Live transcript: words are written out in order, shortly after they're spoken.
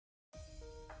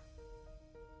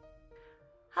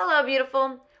Hello,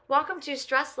 beautiful. Welcome to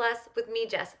Stress Less with me,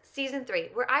 Jess, Season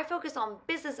 3, where I focus on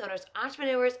business owners,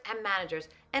 entrepreneurs, and managers,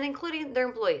 and including their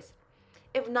employees.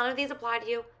 If none of these apply to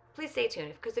you, please stay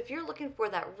tuned because if you're looking for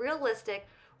that realistic,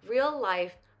 real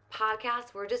life podcast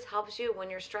where it just helps you when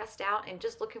you're stressed out and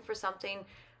just looking for something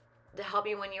to help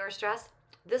you when you're stressed,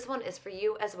 this one is for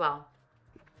you as well.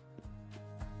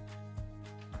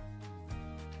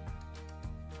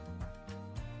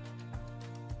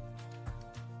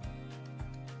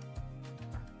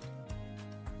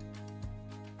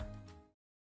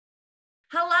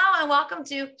 Hello and welcome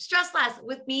to Stress Less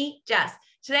with me, Jess.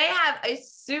 Today I have a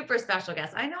super special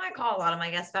guest. I know I call a lot of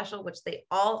my guests special, which they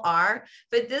all are,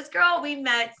 but this girl we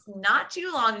met not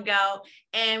too long ago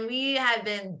and we have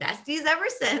been besties ever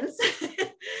since.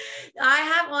 I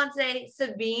have on today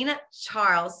Sabine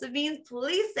Charles. Sabine,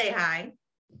 please say hi.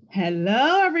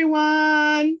 Hello,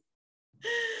 everyone.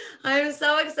 I'm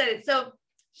so excited. So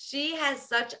she has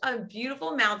such a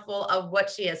beautiful mouthful of what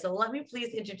she is. So let me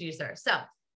please introduce her. So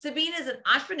Sabine is an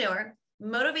entrepreneur,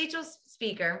 motivational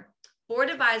speaker, board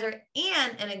advisor,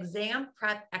 and an exam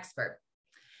prep expert.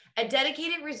 A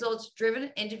dedicated,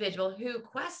 results-driven individual who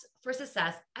quests for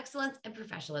success, excellence, and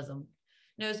professionalism,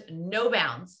 knows no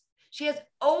bounds. She has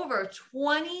over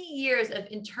 20 years of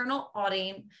internal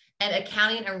auditing and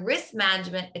accounting and risk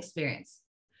management experience.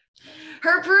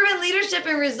 Her proven leadership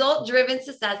and result-driven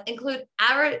success include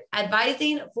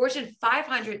advising Fortune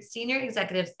 500 senior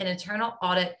executives in internal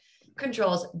audit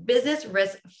controls, business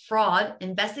risk, fraud,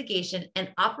 investigation, and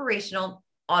operational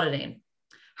auditing.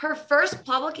 Her first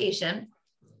publication,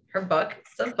 her book,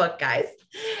 some book, guys,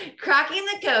 Cracking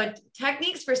the Code,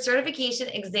 Techniques for Certification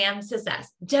Exam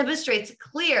Success, demonstrates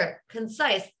clear,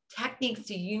 concise techniques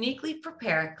to uniquely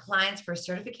prepare clients for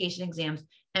certification exams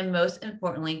and most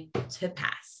importantly, to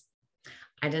pass.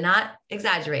 I did not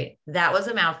exaggerate. That was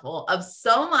a mouthful of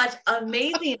so much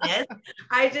amazingness.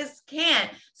 I just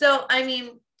can't. So, I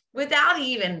mean, without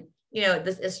even,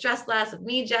 this is Stress Less with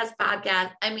me, Jess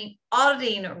podcast. I mean,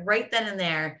 auditing right then and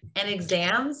there and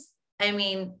exams. I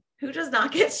mean, who does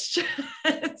not get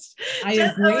stressed? I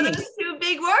Just agree. those two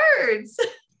big words.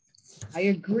 I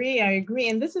agree.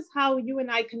 And this is how you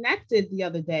and I connected the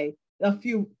other day, a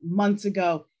few months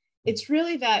ago. It's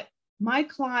really that my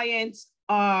clients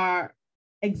are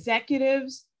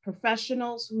executives,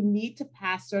 professionals who need to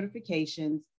pass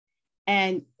certifications.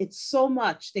 And it's so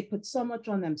much, they put so much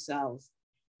on themselves.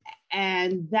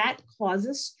 And that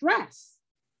causes stress.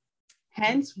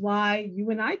 Hence why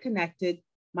you and I connected.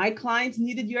 My clients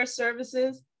needed your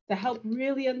services to help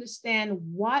really understand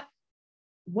what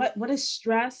is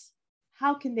stress,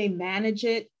 how can they manage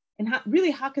it, and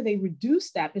how can they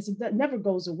reduce that? Because that never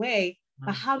goes away,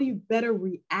 but how do you better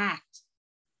react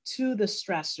to the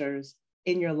stressors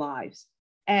in your lives?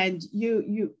 And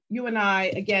you and I,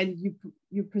 again,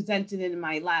 you presented in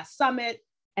my last summit,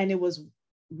 and it was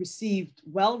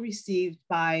well received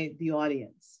by the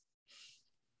audience.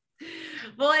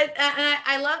 Well,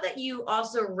 I love that you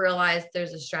also realize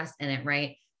there's a stress in it,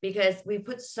 right? Because we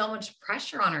put so much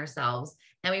pressure on ourselves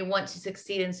and we want to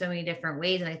succeed in so many different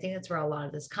ways. And I think that's where a lot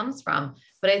of this comes from.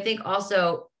 But I think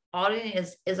also auditing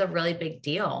is a really big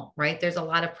deal, right? There's a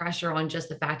lot of pressure on just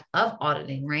the fact of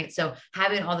auditing, right? So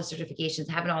having all the certifications,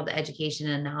 having all the education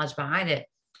and knowledge behind it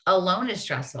alone is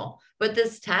stressful. But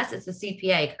this test, it's a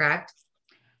CPA, correct?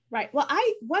 Right. Well,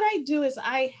 what I do is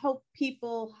I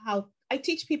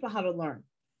teach people how to learn.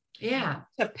 Yeah.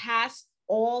 To pass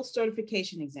all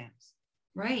certification exams.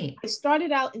 Right. I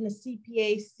started out in the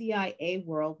CPA, CIA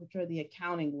world, which are the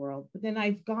accounting world, but then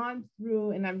I've gone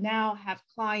through and I now have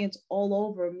clients all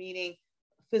over, meaning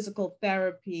physical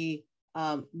therapy,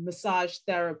 massage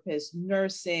therapists,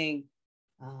 nursing,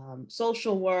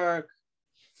 social work,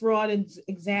 fraud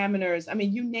examiners. I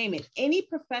mean, you name it, any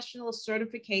professional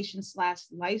certification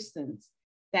 / license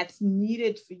that's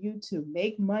needed for you to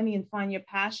make money and find your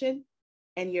passion,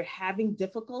 and you're having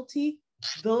difficulty,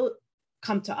 they'll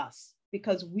come to us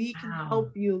because we can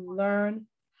help you learn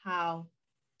how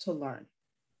to learn.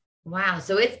 Wow.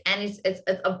 So it's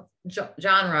a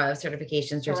genre of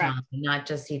certifications you're telling me, not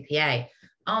just CPA.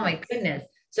 Oh my goodness.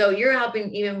 So you're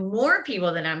helping even more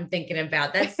people than I'm thinking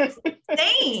about. That's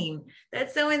insane.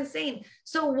 That's so insane.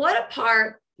 So what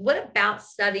about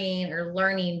studying or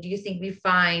learning do you think we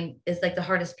find is like the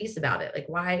hardest piece about it? Like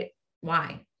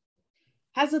why?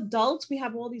 As adults, we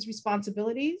have all these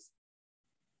responsibilities.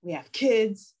 We have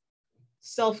kids,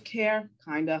 self-care,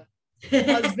 kind of,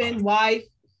 husband, wife,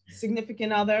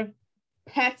 significant other,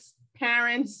 pets,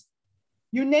 parents,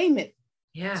 you name it.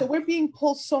 Yeah. So we're being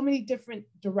pulled so many different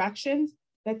directions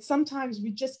that sometimes we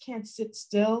just can't sit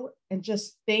still and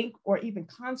just think or even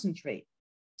concentrate.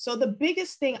 So the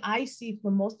biggest thing I see for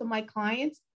most of my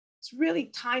clients, it's really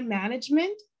time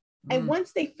management. And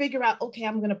once they figure out, okay,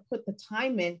 I'm going to put the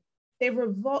time in,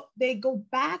 they go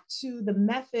back to the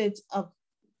methods of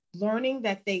learning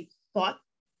that they thought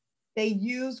they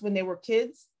used when they were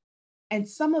kids. And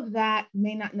some of that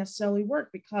may not necessarily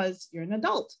work because you're an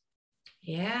adult.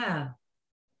 Yeah.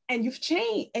 And you've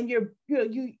changed, and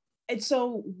and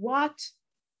so what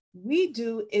we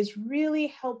do is really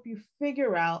help you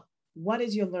figure out what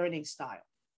is your learning style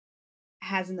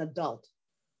as an adult.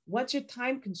 What's your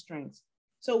time constraints?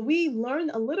 So we learn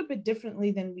a little bit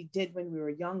differently than we did when we were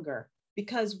younger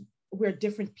because we're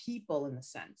different people in a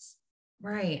sense.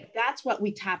 Right. That's what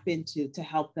we tap into to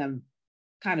help them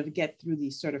kind of get through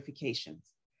these certifications.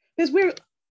 Because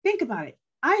think about it.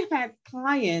 I've had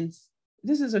clients,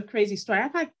 this is a crazy story.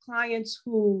 I've had clients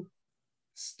who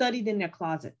studied in their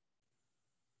closet.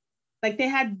 Like they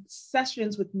had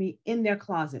sessions with me in their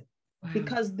closet. Wow.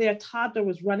 Because their toddler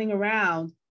was running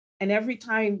around, and every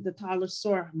time the toddler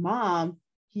saw her mom,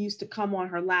 he used to come on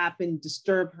her lap and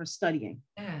disturb her studying.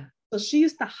 Yeah. So she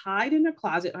used to hide in her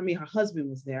closet. I mean, her husband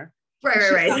was there.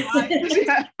 Right.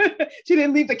 She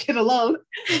didn't leave the kid alone.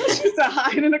 She used to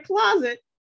hide in a closet.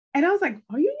 And I was like,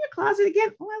 are you in your closet again?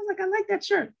 Oh, I was like, I like that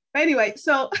shirt. But anyway,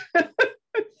 so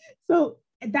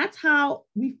that's how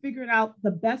we figured out the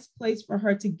best place for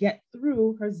her to get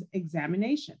through her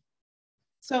examination.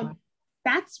 So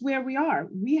that's where we are.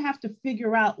 We have to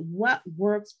figure out what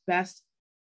works best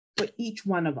for each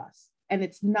one of us. And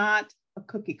it's not a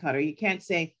cookie cutter. You can't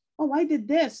say, oh, I did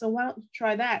this, so why don't you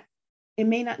try that? It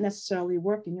may not necessarily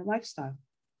work in your lifestyle.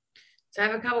 So I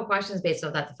have a couple of questions based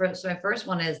on that. So my first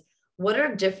one is, what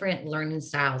are different learning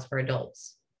styles for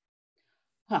adults?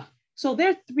 So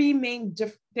there are three main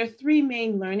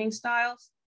learning styles.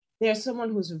 There's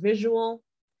someone who's visual,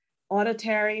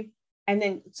 auditory, and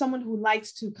then someone who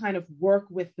likes to kind of work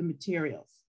with the materials.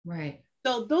 Right.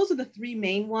 So those are the three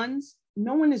main ones.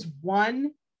 No one is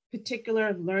one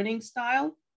particular learning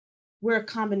style. We're a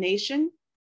combination,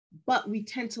 but we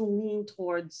tend to lean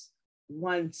towards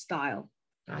one style.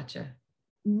 Gotcha.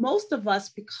 Most of us,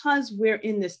 because we're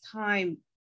in this time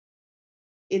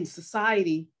in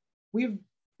society, we've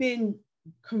been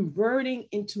converting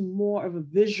into more of a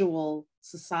visual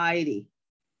society.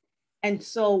 And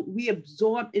so we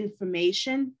absorb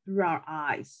information through our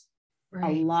eyes a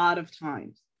lot of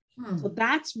times. So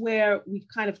that's where we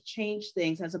kind of change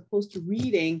things as opposed to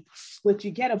reading, which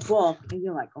you get a book and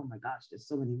you're like, oh my gosh, there's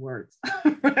so many words,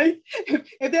 right?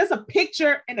 If there's a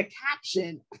picture and a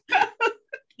caption,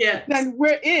 then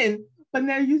we're in. But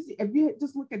then if you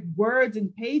just look at words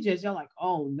and pages, you're like,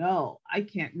 oh no, I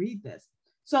can't read this.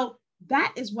 So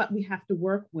that is what we have to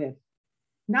work with.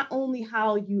 Not only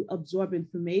how you absorb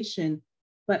information,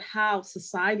 but how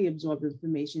society absorbs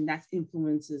information that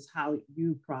influences how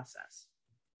you process.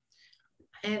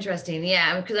 Interesting.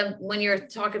 Yeah. Because when you're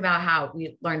talking about how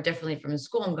we learn differently from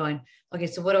school, I'm going, okay,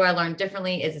 so what do I learn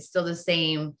differently? Is it still the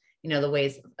same, the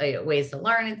ways to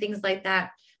learn and things like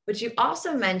that? But you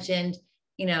also mentioned,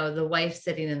 the wife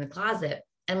sitting in the closet.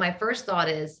 And my first thought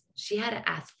is she had to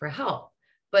ask for help,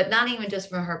 but not even just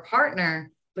from her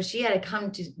partner, but she had to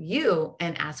come to you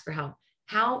and ask for help.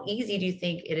 How easy do you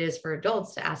think it is for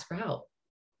adults to ask for help?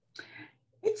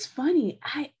 It's funny.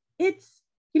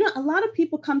 A lot of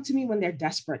people come to me when they're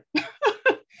desperate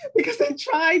because they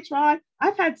try.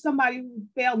 I've had somebody who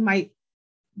failed I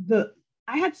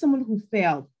had someone who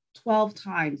failed 12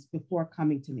 times before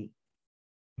coming to me.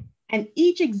 And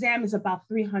each exam is about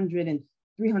 $300. Oh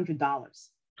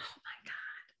my God.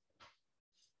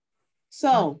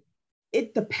 So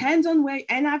it depends on where,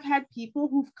 and I've had people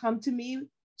who've come to me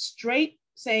straight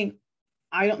saying,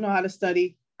 I don't know how to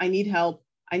study. I need help.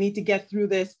 I need to get through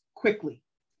this quickly.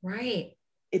 Right.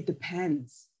 It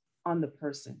depends on the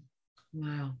person.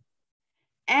 Wow.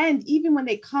 And even when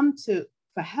they come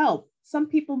for help, some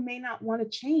people may not want to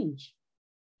change.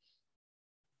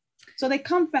 So they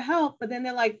come for help, but then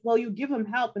they're like, well, you give them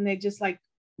help and they just like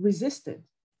resist it.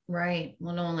 Right.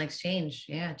 Well, no one likes change.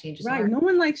 Yeah. Change is right. hard. No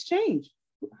one likes change.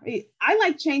 I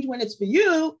like change when it's for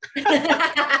you.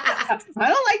 I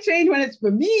don't like change when it's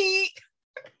for me.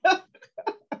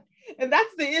 And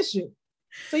that's the issue.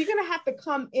 So you're going to have to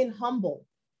come in humble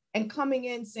and coming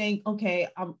in saying, okay,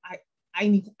 I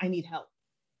need help,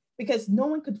 because no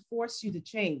one could force you to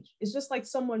change. It's just like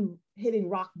someone hitting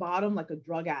rock bottom, like a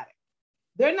drug addict.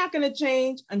 They're not going to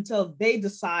change until they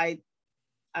decide,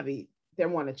 they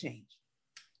want to change.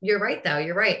 You're right, though.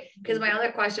 You're right. Because my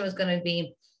other question was going to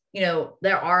be,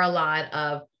 there are a lot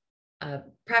of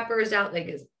preppers out, like,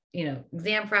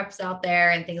 exam preps out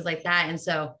there and things like that. And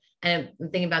so, and I'm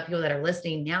thinking about people that are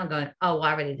listening now going, oh, well,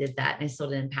 I already did that and I still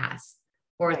didn't pass.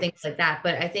 or Right. things like that.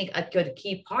 But I think a good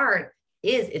key part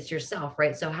is it's yourself,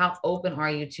 right? So how open are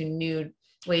you to new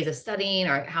ways of studying,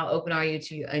 or how open are you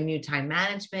to a new time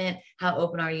management? How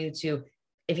open are you to,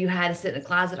 if you had to sit in a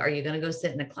closet, are you going to go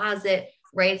sit in a closet,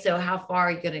 right? So how far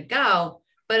are you going to go?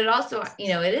 But it also,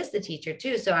 it is the teacher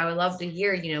too. So I would love to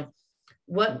hear,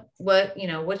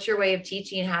 what's your way of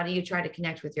teaching? How do you try to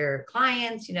connect with your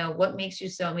clients? What makes you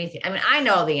so amazing? I mean, I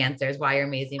know all the answers why you're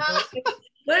amazing, but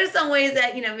what are some ways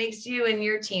that, makes you and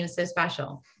your team so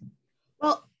special?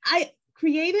 Well, I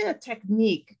created a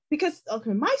technique because,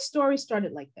 okay, my story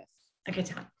started like this. Okay,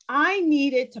 tell me. I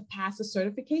needed to pass a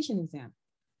certification exam.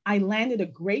 I landed a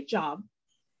great job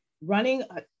running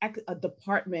a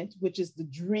department, which is the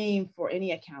dream for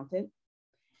any accountant,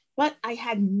 but I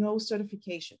had no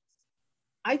certifications.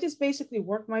 I just basically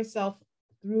worked myself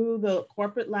through the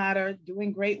corporate ladder,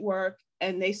 doing great work.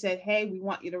 And they said, hey, we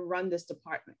want you to run this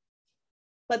department.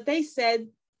 But they said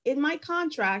in my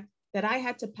contract that I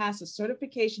had to pass a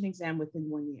certification exam within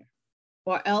 1 year,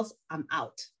 or else I'm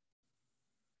out.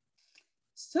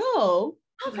 So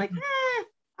I was like,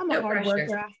 I'm a hard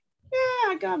worker.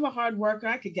 I'm a hard worker.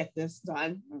 I could get this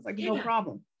done. I was like, no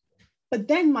problem. But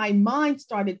then my mind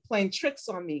started playing tricks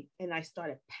on me and I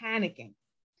started panicking.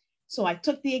 So I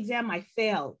took the exam, I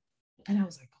failed. And I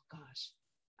was like, oh gosh,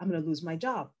 I'm going to lose my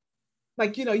job.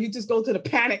 Like, you just go to the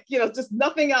panic, just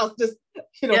nothing else. Just,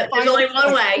 there's only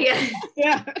one way. Yeah.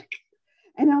 Yeah.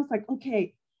 And I was like,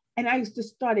 okay. And I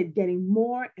just started getting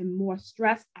more and more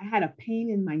stressed. I had a pain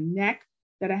in my neck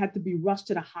that I had to be rushed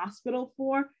to the hospital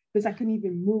for because I couldn't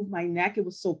even move my neck. It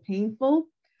was so painful.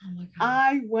 Oh my God.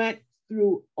 I went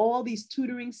through all these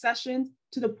tutoring sessions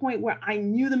to the point where I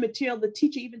knew the material. The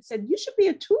teacher even said, you should be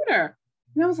a tutor.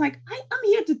 And I was like, I'm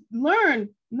here to learn,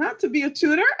 not to be a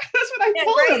tutor. That's what I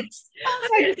told him. I was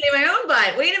like, to say my own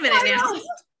butt. Wait a minute now.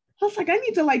 I was like, I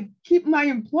need to keep my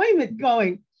employment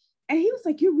going. And he was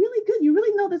like, you're really good. You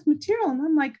really know this material. And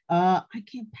I'm like, I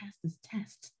can't pass this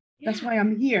test. Yeah. That's why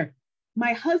I'm here.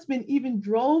 My husband even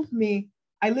drove me.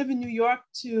 I live in New York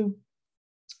to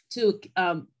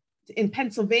in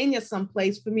Pennsylvania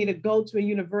someplace for me to go to a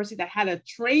university that had a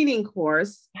training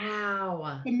course.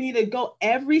 Wow. For me to go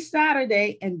every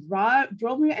Saturday and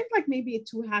drove me, it's like maybe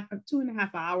 2.5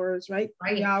 hours, right?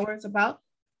 3 hours about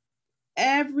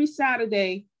every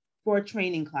Saturday for a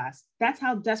training class. That's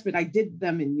how desperate. I did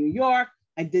them in New York.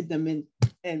 I did them in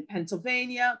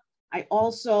Pennsylvania. I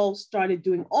also started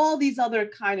doing all these other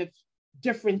kind of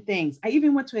different things. I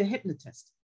even went to a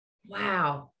hypnotist.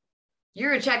 Wow.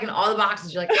 You're checking all the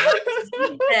boxes. You're like, I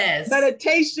need this.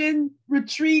 Meditation,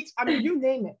 retreat, I mean, you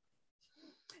name it.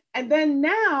 And then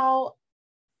now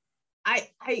I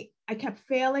kept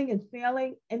failing and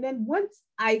failing. And then once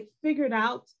I figured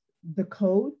out the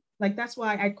code, that's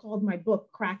why I called my book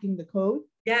Cracking the Code.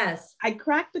 Yes. I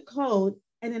cracked the code.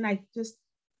 And then I took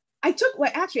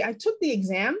the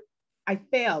exam. I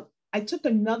failed. I took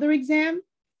another exam.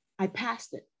 I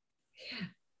passed it. Yeah.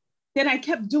 Then I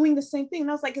kept doing the same thing. And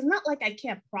I was like, it's not like I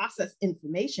can't process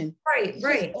information.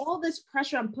 Right. All this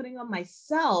pressure I'm putting on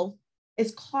myself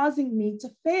is causing me to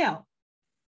fail.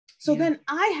 So then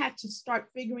I had to start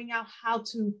figuring out how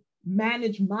to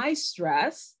manage my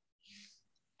stress.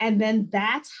 And then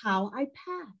that's how I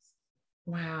passed.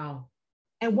 Wow.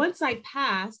 And once I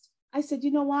passed, I said,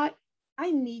 you know what?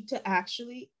 I need to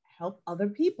actually help other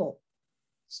people.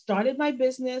 Started my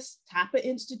business, Tapa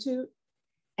Institute.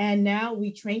 And now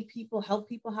we train people, help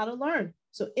people how to learn.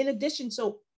 So in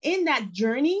that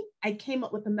journey, I came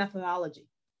up with a methodology.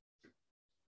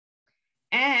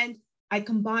 And I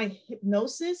combined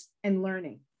hypnosis and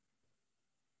learning.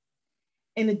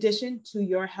 In addition to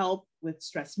your help with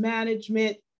stress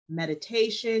management,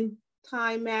 meditation,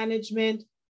 time management,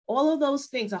 all of those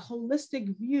things, a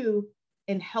holistic view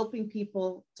in helping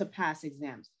people to pass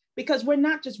exams. Because we're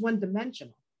not just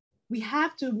one-dimensional. We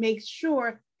have to make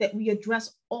sure that we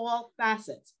address all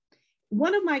facets.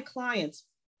 One of my clients,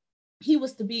 he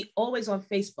was to be always on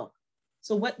Facebook.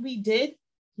 So what we did,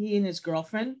 he and his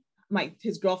girlfriend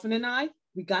and I,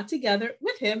 we got together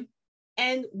with him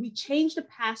and we changed the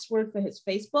password for his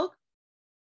Facebook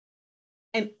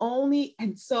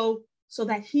so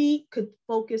that he could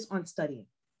focus on studying.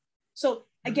 So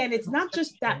again, it's not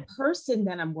just that person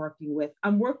that I'm working with.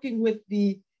 I'm working with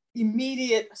his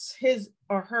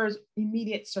or her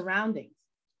immediate surroundings.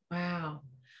 Wow.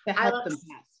 To help them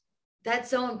pass. That's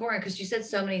so important because you said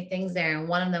so many things there. And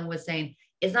one of them was saying,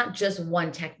 it's not just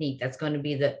one technique that's going to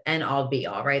be the end all be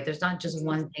all, right? There's not just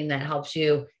one thing that helps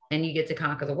you and you get to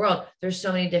conquer the world. There's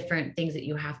so many different things that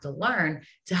you have to learn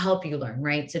to help you learn,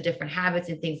 right? So different habits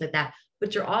and things like that.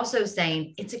 But you're also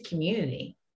saying it's a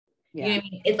community. You know what I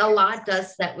mean? It's a lot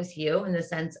does set with you in the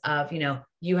sense of,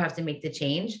 you have to make the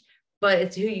change, but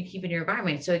it's who you keep in your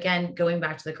environment. So again, going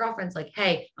back to the girlfriends, like,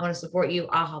 hey, I want to support you.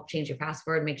 I'll help change your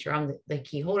password, make sure I'm the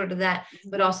key holder to that.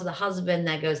 But also the husband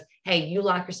that goes, hey, you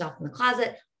lock yourself in the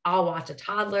closet. I'll watch a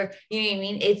toddler. You know what I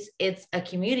mean? It's a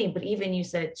community, but even you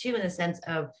said it too, in the sense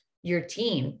of your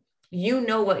team,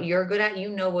 what you're good at,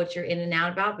 what you're in and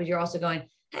out about, but you're also going,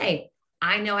 hey,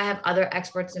 I know I have other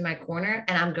experts in my corner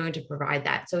and I'm going to provide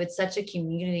that. So it's such a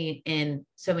community in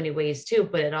so many ways too,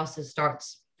 but it also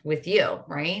starts with you,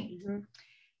 right? Mm-hmm.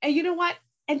 And you know what?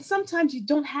 And sometimes you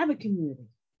don't have a community.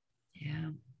 Yeah.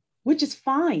 Which is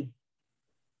fine.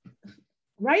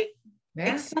 Right?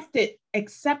 Yeah.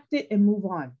 Accept it and move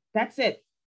on. That's it.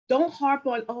 Don't harp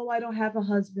on, oh, I don't have a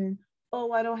husband.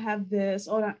 Oh, I don't have this.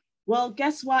 Oh, well,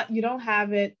 guess what? You don't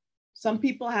have it. Some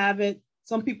people have it.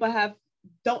 Some people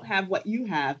don't have what you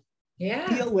have. Yeah.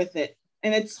 Deal with it.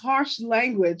 And it's harsh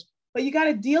language, but you got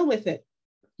to deal with it.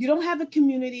 You don't have a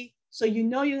community, so you're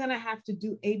going to have to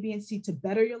do A, B, and C to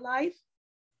better your life.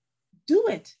 Do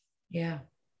it. Yeah.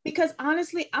 Because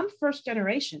honestly, I'm first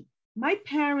generation. My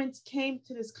parents came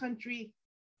to this country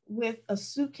with a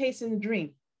suitcase and a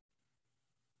dream.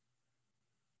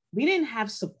 We didn't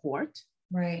have support.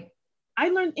 Right. I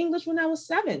learned English when I was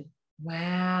 7.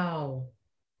 Wow.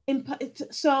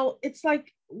 So it's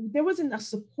like there wasn't a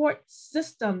support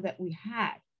system that we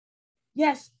had.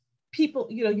 Yes, people,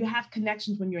 you have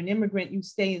connections when you're an immigrant. You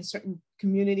stay in certain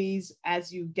communities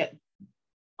as you get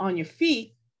on your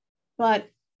feet, but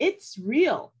it's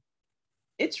real.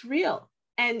 It's real.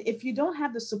 And if you don't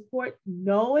have the support,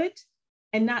 know it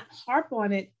and not harp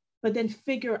on it, but then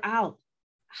figure out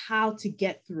how to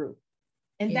get through.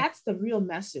 And that's the real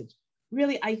message.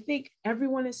 Really, I think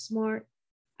everyone is smart.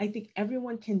 I think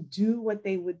everyone can do what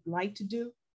they would like to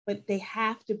do, but they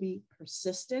have to be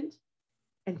persistent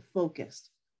and focused.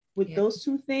 With those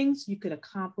two things, you could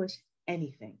accomplish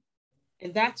anything.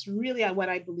 And that's really what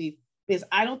I believe, because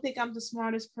I don't think I'm the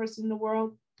smartest person in the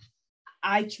world.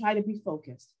 I try to be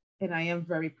focused, and I am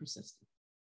very persistent.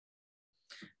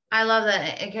 I love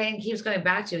that. Again, it keeps going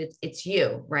back to it's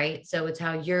you, right? So it's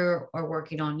how you are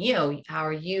working on you, how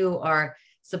you are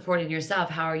supporting yourself,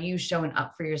 how are you showing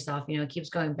up for yourself? It keeps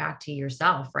going back to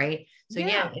yourself, right? So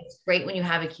yeah, it's great when you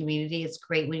have a community. It's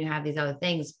great when you have these other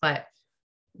things, but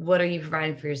what are you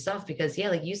providing for yourself? Because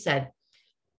like you said,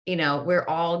 we're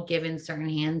all given certain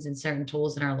hands and certain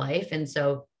tools in our life. And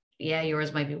so,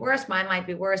 yours might be worse, mine might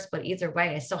be worse, but either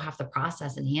way, I still have to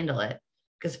process and handle it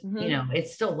because,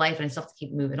 it's still life and I still have to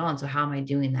keep moving on. So how am I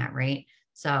doing that? Right.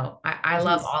 So I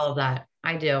love all of that.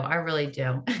 I do. I really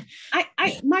do.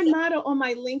 My motto on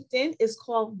my LinkedIn is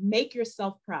called Make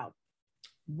Yourself Proud.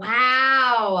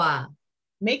 Wow.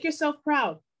 Make yourself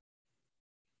proud.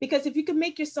 Because if you can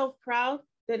make yourself proud,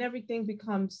 then everything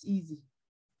becomes easy.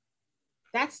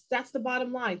 That's the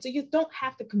bottom line. So you don't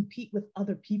have to compete with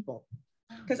other people.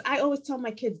 Because I always tell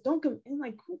my kids, don't compete.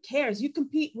 Like, who cares? You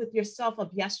compete with yourself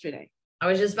of yesterday. I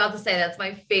was just about to say that's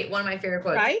my one of my favorite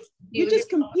quotes. Right? You just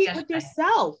compete with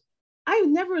yourself. I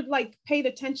never paid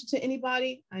attention to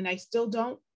anybody, and I still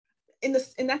don't. And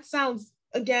that sounds,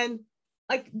 again,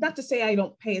 not to say I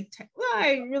don't pay attention. Well,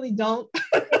 I really don't.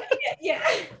 Yeah.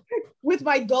 With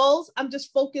my goals, I'm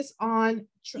just focused on,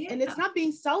 and it's not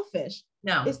being selfish.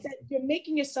 No. It's that you're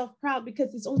making yourself proud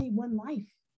because it's only one life.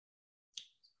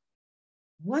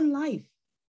 One life.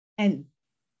 And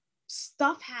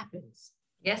stuff happens.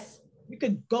 Yes. You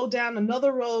could go down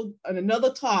another road and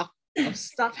another talk of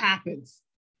stuff happens.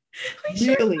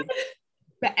 Really.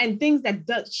 And things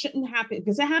that shouldn't happen,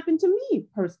 because it happened to me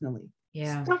personally.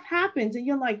 Yeah. Stuff happens and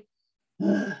you're like,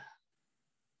 ugh.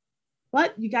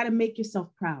 But you got to make yourself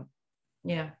proud.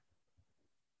 Yeah.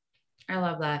 I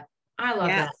love that. I love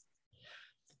that.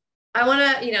 I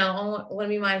want to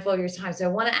be mindful of your time. So I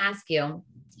want to ask you,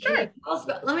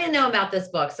 let me know about this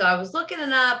book. So I was looking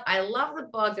it up. I love the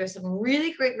book. There's some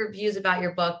really great reviews about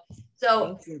your book.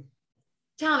 So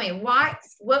tell me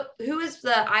who is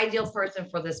the ideal person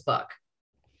for this book?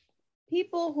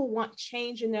 People who want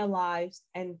change in their lives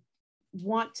and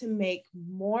want to make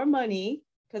more money.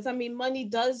 Because money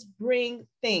does bring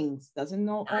things, doesn't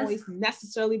always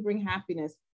necessarily bring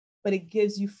happiness, but it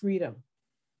gives you freedom.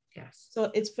 Yes. So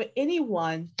it's for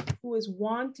anyone who is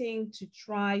wanting to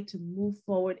try to move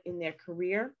forward in their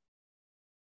career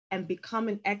and become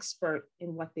an expert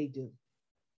in what they do.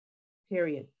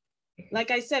 Period.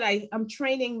 Like I said, I'm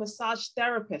training massage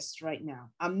therapists right now.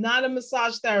 I'm not a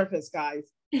massage therapist, guys,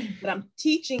 but I'm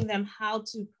teaching them how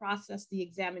to process the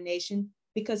examination,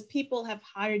 because people have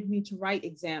hired me to write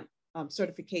exam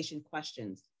certification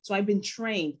questions. So I've been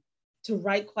trained to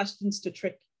write questions to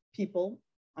trick people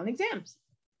on exams.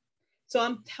 So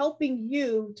I'm helping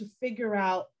you to figure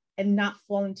out and not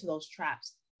fall into those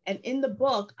traps. And in the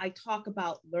book, I talk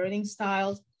about learning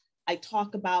styles. I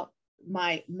talk about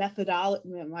my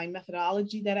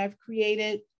methodology that I've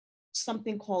created,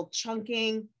 something called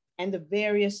chunking, and the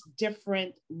various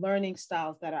different learning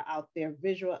styles that are out there,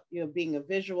 visual, being a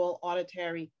visual,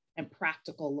 auditory, and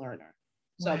practical learner.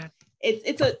 So wow.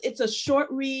 It's a short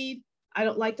read. I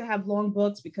don't like to have long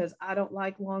books because I don't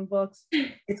like long books.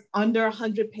 It's under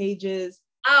 100 pages.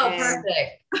 Oh,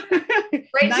 perfect.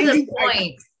 Right to the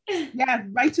point. Yeah,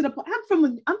 right to the point.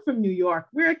 I'm from New York.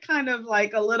 We're kind of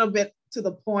like a little bit to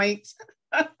the point.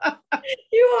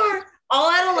 You are. All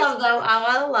out of love, though. All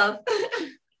out of love.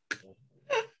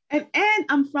 And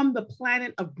I'm from the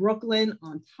planet of Brooklyn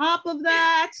on top of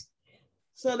that.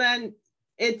 So then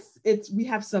we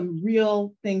have some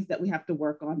real things that we have to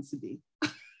work on to be.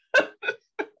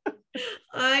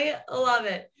 I love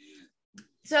it.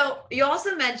 So you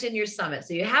also mentioned your summit.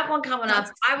 So you have one coming up.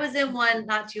 I was in one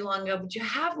not too long ago, but you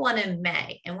have one in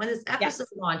May. And when this episode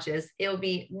launches, it'll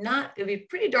be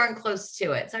pretty darn close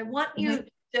to it. So I want you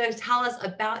to tell us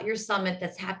about your summit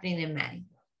that's happening in May.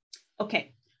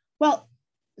 Okay. Well,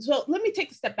 so let me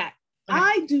take a step back. Okay.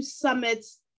 I do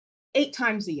summits 8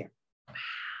 times a year. Wow.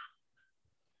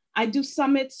 I do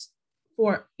summits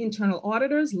for internal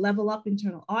auditors, Level Up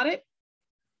Internal Audit.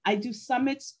 I do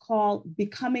summits called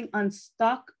Becoming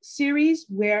Unstuck series,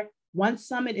 where one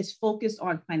summit is focused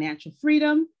on financial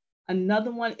freedom.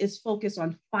 Another one is focused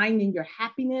on finding your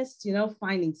happiness,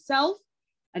 finding self.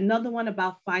 Another one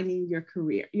about finding your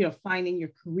career, finding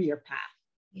your career path.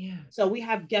 Yeah. So we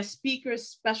have guest speakers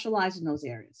specialized in those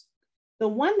areas. The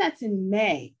one that's in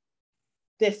May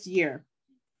this year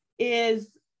is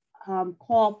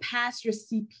called Pass Your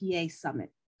CPA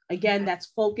Summit. Again, that's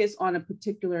focused on a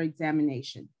particular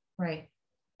examination. Right.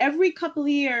 Every couple of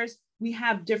years, we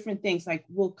have different things. Like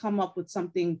we'll come up with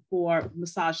something for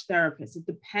massage therapists. It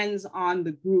depends on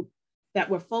the group that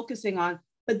we're focusing on.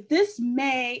 But this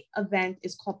May event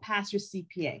is called Pass Your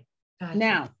CPA. Gotcha.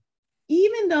 Now,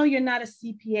 even though you're not a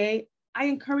CPA, I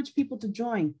encourage people to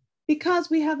join because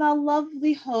we have our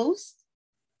lovely host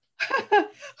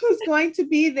who's going to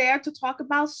be there to talk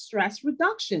about stress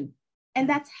reduction. And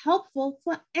that's helpful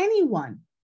for anyone.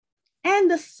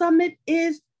 And the summit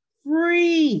is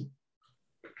free.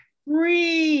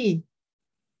 Free.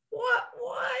 What?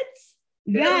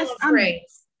 Who yes. Free?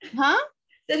 Huh?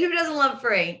 Then who doesn't love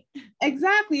free?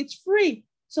 Exactly. It's free.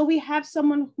 So we have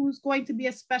someone who's going to be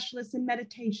a specialist in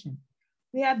meditation.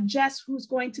 We have Jess who's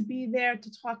going to be there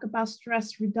to talk about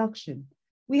stress reduction.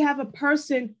 We have a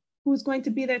person who's going to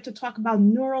be there to talk about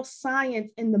neuroscience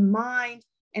in the mind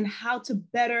and how to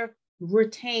better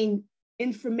retain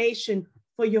information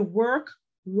for your work,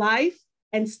 life,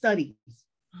 and studies.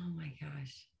 Oh my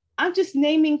gosh. I'm just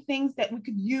naming things that we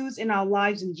could use in our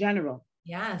lives in general.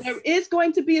 Yes. There is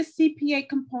going to be a CPA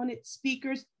component.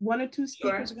 Speakers, 1 or 2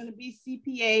 speakers are going to be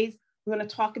CPAs. We're going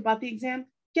to talk about the exam.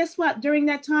 Guess what? During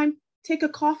that time, take a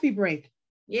coffee break.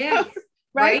 Yeah.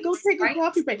 Right? Go take a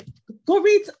coffee break. Go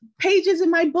read pages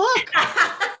in my book.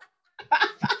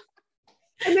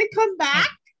 And then come back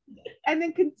and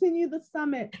then continue the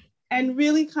summit and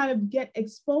really kind of get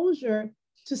exposure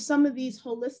to some of these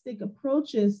holistic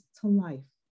approaches to life.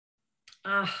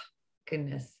 Ah,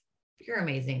 goodness. You're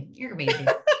amazing. You're amazing.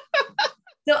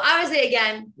 So obviously,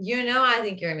 again, I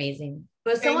think you're amazing.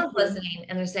 But if someone's listening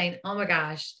and they're saying, oh my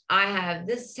gosh, I have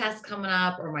this test coming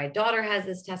up, or my daughter has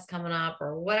this test coming up,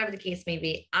 or whatever the case may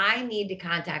be, I need to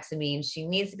contact Sabine. She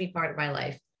needs to be part of my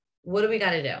life. What do we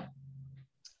got to do?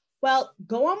 Well,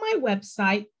 go on my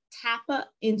website,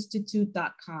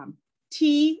 tapainstitute.com,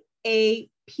 TAPA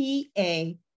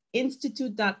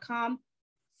institute.com.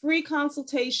 Free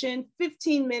consultation,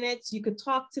 15 minutes. You could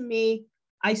talk to me.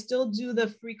 I still do the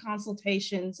free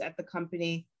consultations at the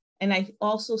company. And I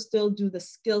also still do the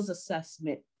skills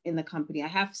assessment in the company. I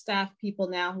have staff people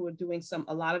now who are doing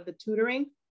a lot of the tutoring,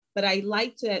 but I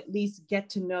like to at least get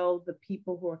to know the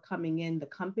people who are coming in the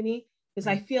company because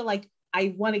I feel like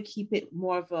I want to keep it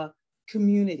more of a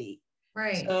community.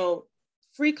 Right. So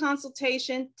free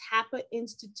consultation,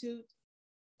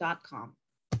 tapainstitute.com.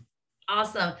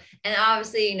 Awesome. And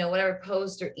obviously, whatever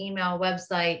post or email,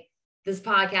 website, this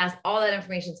podcast, all that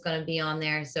information is going to be on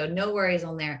there. So no worries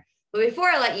on there. But before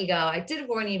I let you go, I did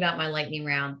warn you about my lightning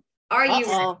round. Are you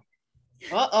ready?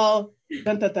 Uh-oh.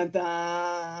 Dun, dun, dun,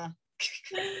 dun.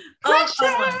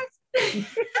 Oh,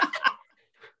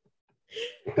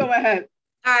 go ahead.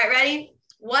 All right, ready?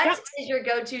 What is your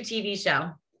go-to TV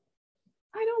show?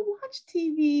 I don't watch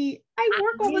TV. I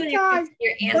work all the time.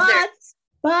 Your answer.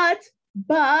 But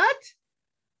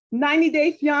 90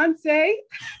 Day Fiance.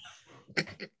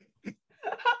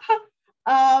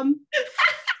 Law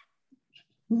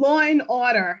and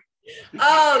Order.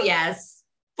 Oh, yes,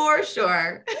 for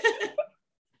sure.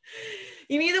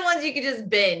 You need the ones you could just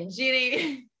binge. You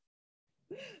need.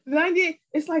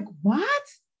 It's like, what?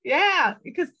 Yeah,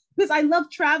 because I love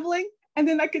traveling, and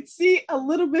then I could see a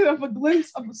little bit of a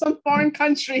glimpse of some foreign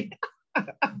country.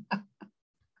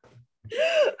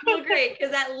 Well, great,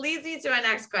 because that leads me to our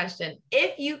next question.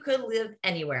 If you could live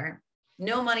anywhere,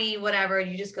 no money, whatever,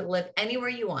 you just could live anywhere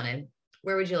you wanted,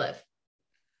 where would you live?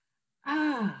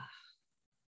 I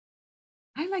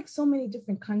like so many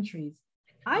different countries.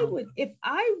 I would, if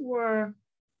I were,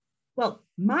 well,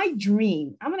 my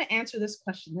dream, I'm going to answer this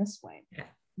question this way. Yeah.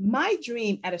 My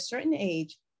dream at a certain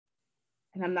age,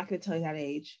 and I'm not going to tell you that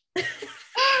age,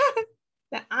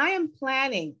 that I'm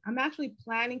actually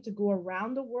planning to go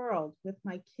around the world with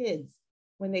my kids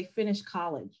when they finish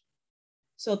college.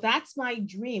 So that's my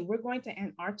dream. We're going to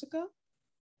Antarctica,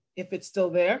 if it's still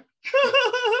there.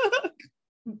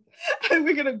 And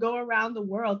we're going to go around the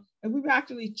world. And we've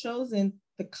actually chosen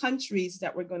the countries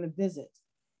that we're going to visit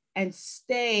and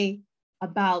stay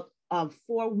about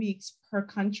 4 weeks per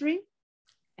country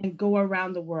and go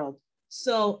around the world.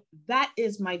 So that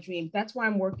is my dream. That's why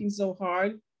I'm working so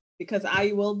hard, because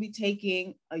I will be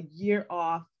taking a year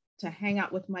off to hang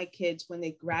out with my kids when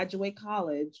they graduate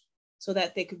college so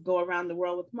that they could go around the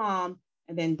world with mom,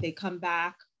 and then they come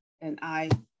back and I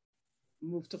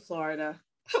move to Florida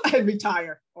and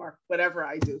retire or whatever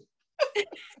I do.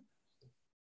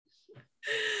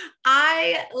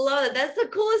 I love it. That's the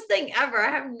coolest thing ever.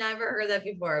 I have never heard that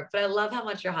before, but I love how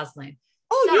much you're hustling.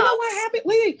 Oh, so, you know what happened?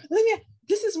 Wait,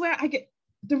 this is where I get,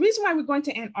 the reason why we're going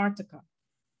to Antarctica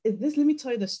is this. Let me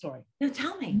tell you the story. No,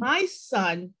 tell me. My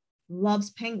son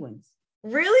loves penguins.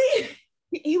 Really?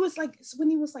 He was like, when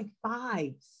he was like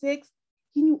 5, 6,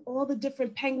 he knew all the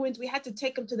different penguins. We had to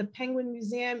take him to the Penguin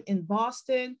Museum in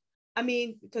Boston. I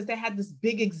mean, because they had this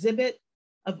big exhibit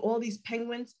of all these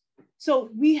penguins. So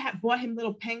we had bought him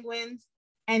little penguins,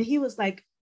 and he was like,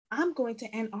 I'm going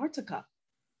to Antarctica.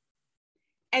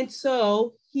 And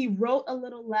so he wrote a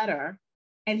little letter,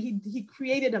 and he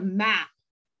created a map.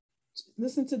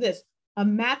 Listen to this, a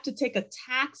map to take a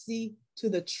taxi to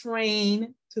the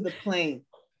train to the plane.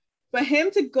 For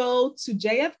him to go to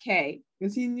JFK,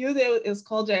 because he knew that it was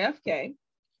called JFK,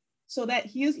 so that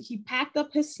he packed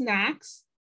up his snacks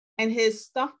and his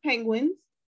stuffed penguins.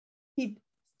 He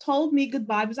told me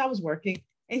goodbye because I was working,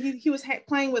 and he was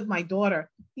playing with my daughter.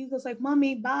 He was like,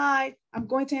 "Mommy, bye. I'm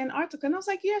going to Antarctica." And I was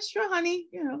like, "Yeah, sure, honey."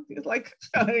 You know, he was like,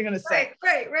 "What are you gonna say?"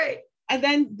 Right. And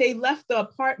then they left the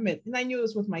apartment, and I knew it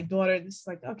was with my daughter. And it's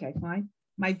like, okay, fine.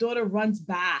 My daughter runs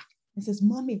back and says,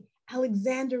 "Mommy,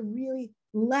 Alexander really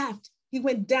left. He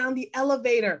went down the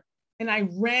elevator." And I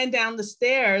ran down the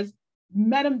stairs,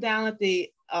 met him down at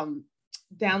the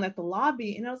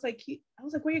lobby, and I was like,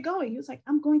 "Where are you going?" He was like,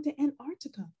 "I'm going to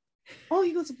Antarctica." Oh,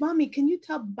 he goes, "Mommy, can you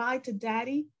tell bye to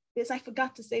Daddy? Because I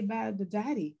forgot to say bye to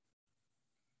Daddy."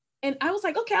 And I was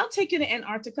like, "Okay, I'll take you to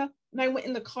Antarctica." And I went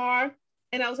in the car,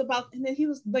 and and then he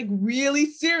was like really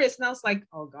serious. And I was like,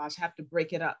 "Oh gosh, I have to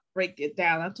break it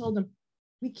down." I told him,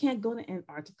 "We can't go to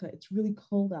Antarctica. It's really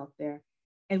cold out there.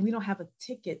 And we don't have a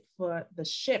ticket for the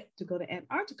ship to go to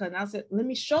Antarctica." And I said, "Let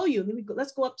me show you.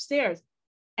 Let's go upstairs."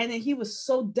 And then he was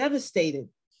so devastated.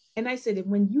 And I said,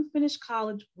 "When you finish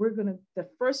college, the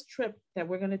first trip that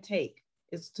we're going to take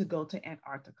is to go to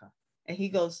Antarctica." And he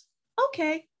goes,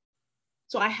 "Okay."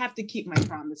 So I have to keep my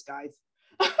promise, guys.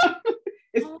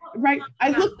 Right.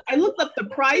 I looked up the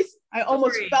price. I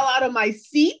almost fell out of my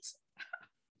seat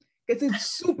because it's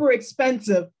super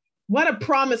expensive. What a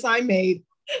promise I made.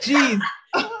 Jeez.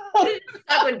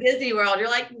 Stuck with Disney World. You're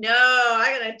like, "No,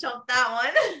 I gotta jump that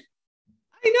one."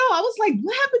 I know. I was like,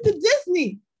 what happened to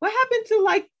Disney? What happened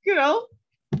to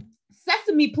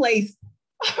Sesame Place?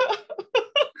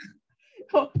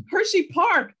 Hershey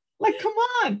Park? Like, come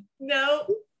on. No.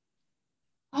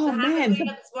 Oh, so man. You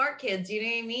have smart kids. You know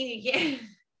what I mean? You can't.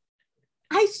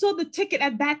 I saw the ticket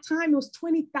at that time. It was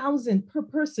 $20,000 per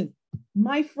person.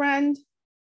 My friend,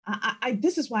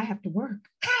 this is why I have to work.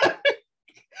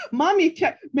 Mommy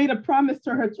made a promise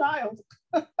to her child.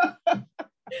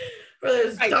 For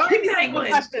those darn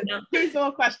penguins. Give me some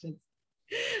more questions.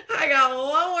 I got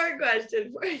one more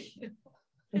question for you.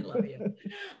 I love you.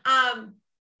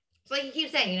 So like you keep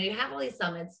saying, you have all these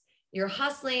summits. You're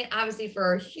hustling, obviously,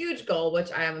 for a huge goal,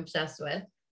 which I am obsessed with.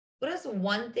 What is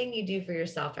one thing you do for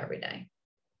yourself every day?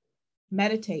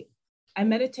 Meditate. I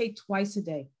meditate twice a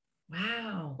day.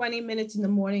 Wow. 20 minutes in the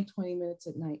morning, 20 minutes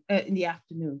at night, in the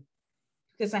afternoon,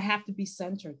 because I have to be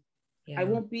centered. Yeah.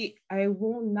 I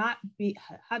will not be,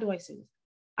 how do I say this?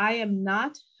 I am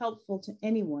not helpful to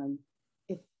anyone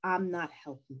if I'm not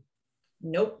healthy.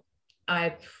 Nope.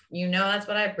 That's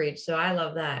what I preach. So I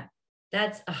love that.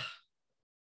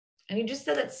 And you just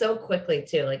said that so quickly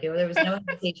too. Like there was no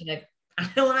hesitation. I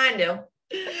know what I do.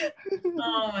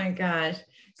 Oh my gosh.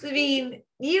 Sabine,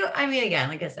 again,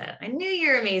 like I said, I knew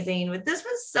you're amazing, but this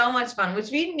was so much fun,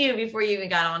 which we knew before you even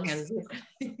got on here.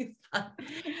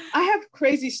 I have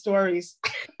crazy stories.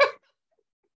 I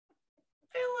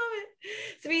love it.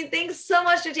 Sabine, thanks so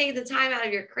much for taking the time out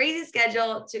of your crazy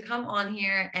schedule to come on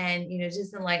here and,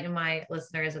 just enlighten my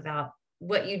listeners about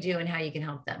what you do and how you can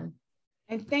help them.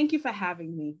 And thank you for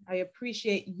having me. I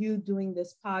appreciate you doing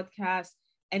this podcast,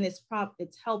 and it's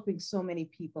helping so many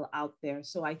people out there.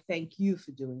 So I thank you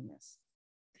for doing this.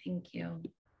 Thank you.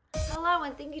 Hello,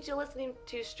 and thank you for listening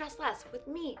to Stress Less with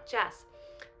me, Jess.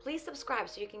 Please subscribe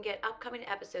so you can get upcoming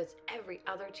episodes every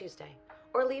other Tuesday.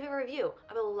 Or leave a review.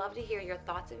 I would love to hear your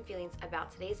thoughts and feelings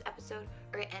about today's episode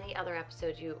or any other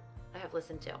episode you have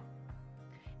listened to.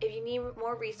 If you need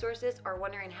more resources or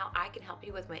wondering how I can help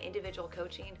you with my individual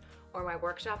coaching or my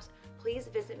workshops, please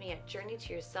visit me at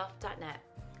journeytoyourself.net.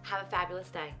 Have a fabulous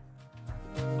day.